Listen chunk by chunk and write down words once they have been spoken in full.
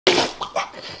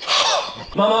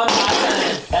Mama,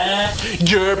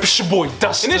 it's your boy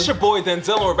Dustin. And it's your boy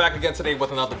Denzel, and we're back again today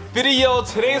with another video.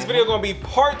 Today's video gonna be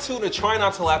part 2 to try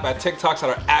not to laugh at TikToks that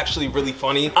are actually really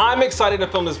funny. I'm excited to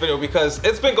film this video because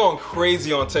it's been going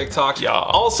crazy on TikTok. Yeah.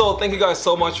 Also, thank you guys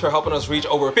so much for helping us reach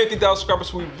over 50,000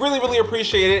 subscribers. We really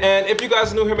appreciate it. And if you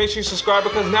guys are new here, make sure you subscribe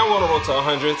because now we're on the road to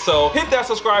 100. So hit that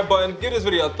subscribe button, give this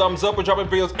video a thumbs up. We're dropping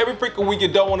videos every freaking week. You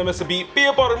don't want to miss a beat. Be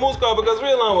a part of the Moon Squad because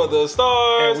we're along with the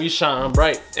stars. And we shine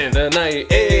bright in the night,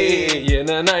 ayy, in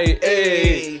the night,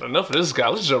 ayy. Enough of this guy,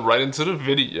 let's jump right into the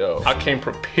video. I came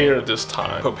prepared this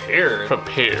time. Prepared?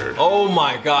 Prepared. Oh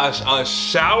my gosh, a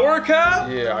shower cap?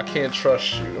 Yeah, I can't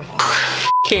trust you.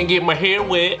 Can't get my hair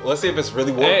wet. Let's see if it's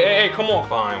really water. Hey, come on.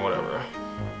 Fine, whatever.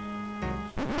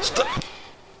 Stop.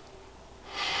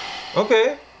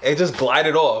 Okay, it just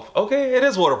glided off. Okay, it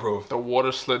is waterproof. The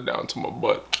water slid down to my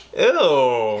butt.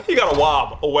 Ew. You got a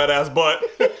wob, a wet ass butt.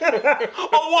 A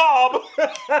wob.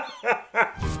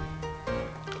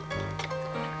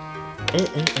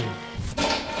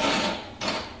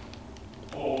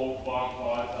 Oh, fuck, that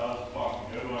was a fucking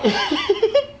good one.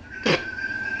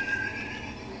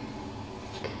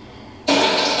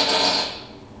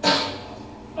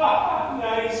 Ah,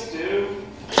 nice, dude.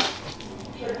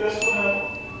 Check this one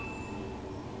out.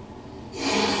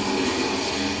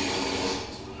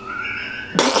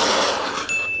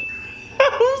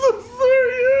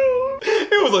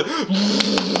 It was like,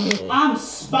 I'm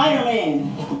Spider-Man.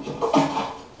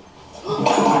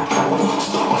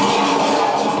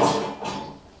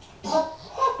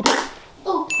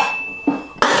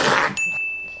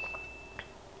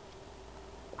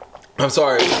 I'm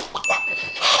sorry.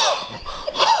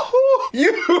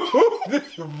 You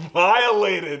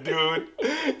violated, dude.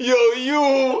 Yo,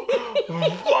 you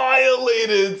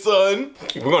violated, son.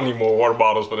 We're gonna need more water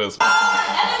bottles for this.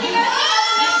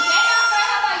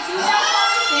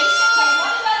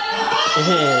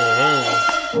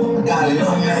 Got it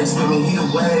on next, let me heat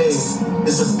away.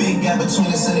 It's a big gap between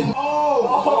us and it.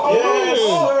 Oh, yes.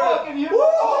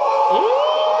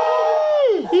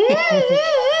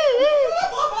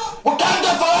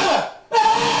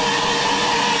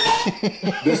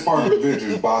 This part of the video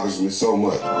just bothers me so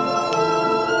much.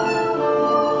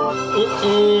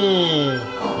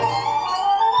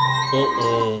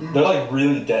 They're like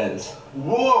really dense.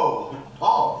 Whoa!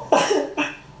 Oh!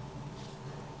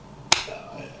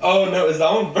 Oh no, is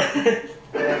that one burned?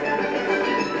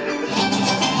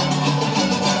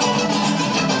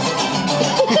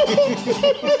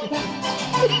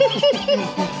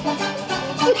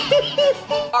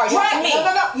 Drag me!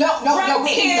 No,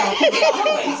 we don't.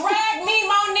 Drag me,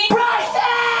 Monique! Bryson!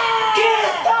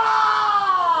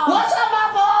 Stop! What's up, my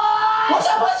boy? What's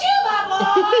up with you, my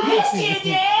boy? Missed you,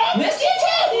 Dad. Missed you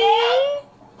too, Dad.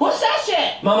 What's that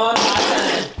shit? Mama,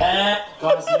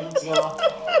 guys, leave it go.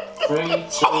 3, 2, 1.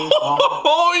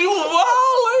 Oh, you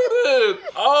violated!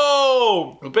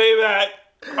 Oh, payback!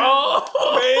 Oh,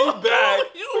 payback!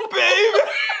 You payback!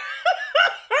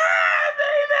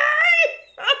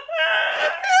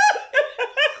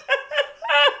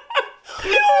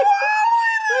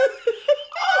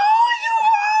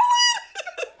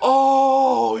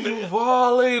 Oh, you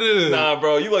violated! Nah,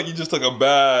 bro, you like you just took a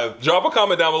bath. Drop a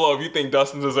comment down below if you think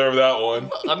Dustin deserved that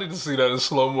one. I need to see that in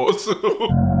slow-mo too.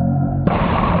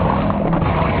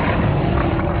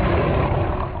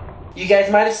 You guys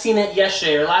might have seen it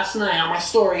yesterday or last night on my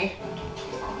story.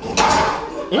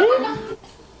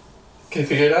 Can you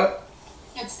figure it out?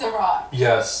 It's the rock.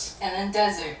 Yes. And then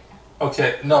desert.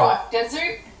 Okay, no. Rock,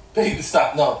 desert, Baby,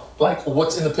 stop. No. Like,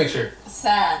 what's in the picture?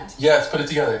 sand. Yes, put it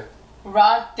together.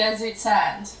 Rock, desert,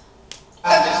 sand.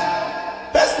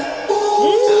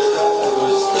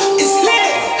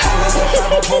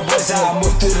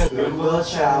 Goodwill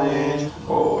challenge.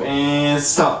 Oh, and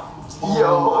stop.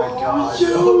 Oh my god.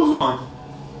 Yo.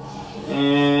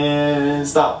 And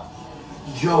stop.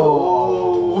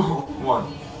 Yo.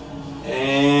 1.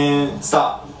 And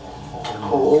stop.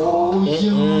 Oh,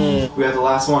 yo. We have the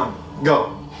last one.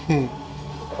 Go.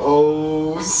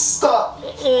 Oh, stop.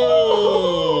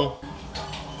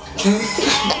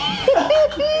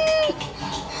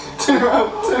 Turn around,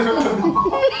 turn around.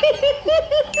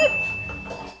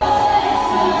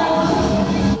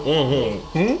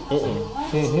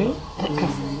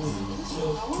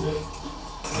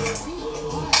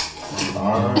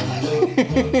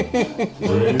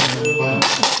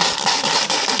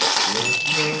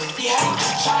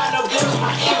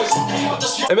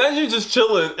 Imagine you just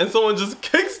chilling and someone just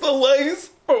kicks the legs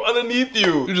from underneath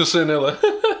you. You're just sitting there like,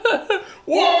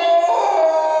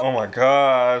 whoa! Oh my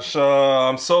gosh,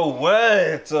 I'm so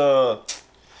wet.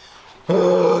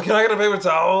 Can I get a paper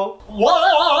towel?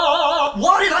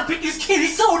 Why did I pick this kid?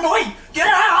 He's so annoying. Get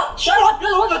out. Shut up.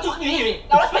 You're the one that took me here.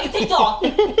 Now let's make a TikTok.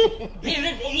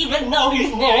 Didn't even know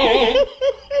his name.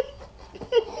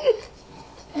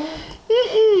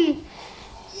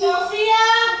 Sophia?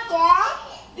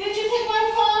 Did you take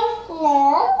my phone? No.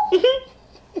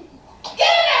 Get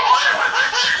it out!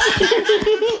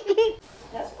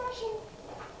 That's brushing.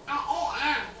 I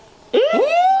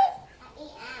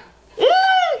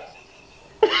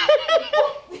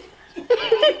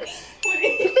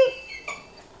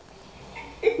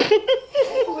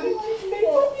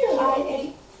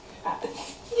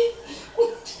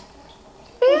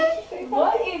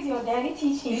What is your daddy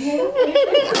teaching you?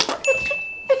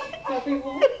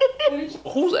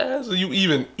 Whose ass are you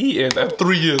even eating at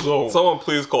 3 years old? Someone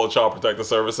please call Child Protective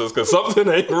Services because something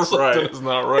ain't right. Something is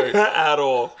not right. At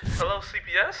all. Hello,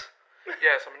 CPS?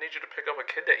 Yes, I'm gonna need you to pick up a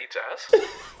kid that eats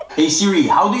ass. Hey Siri,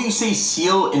 how do you say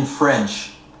seal in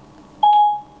French?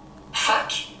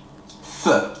 Fuck.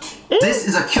 Fuck. This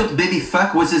is a cute baby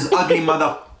fuck with his ugly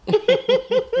mother.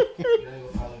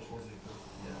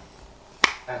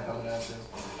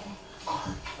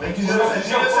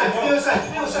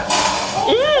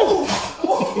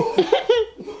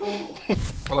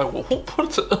 Like, well, who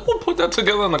put that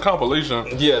together in the compilation?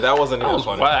 Yeah, that wasn't even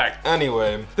funny. Whack.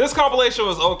 Anyway, this compilation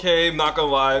was okay, not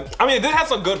gonna lie. I mean, it did have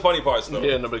some good funny parts though.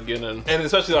 Yeah, in the beginning. And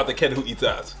especially like the kid who eats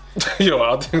ass. Yo,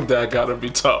 I think that gotta be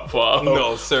top 5.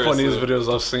 No, seriously. Funniest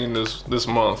videos I've seen this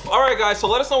month. Alright guys, so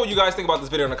let us know what you guys think about this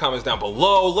video in the comments down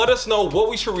below. Let us know what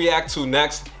we should react to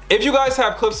next. If you guys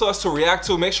have clips for us to react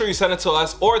to, make sure you send it to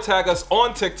us or tag us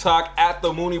on TikTok at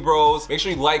the Mooney Bros. Make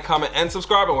sure you like, comment, and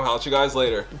subscribe, and we'll holler at you guys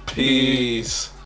later. Peace.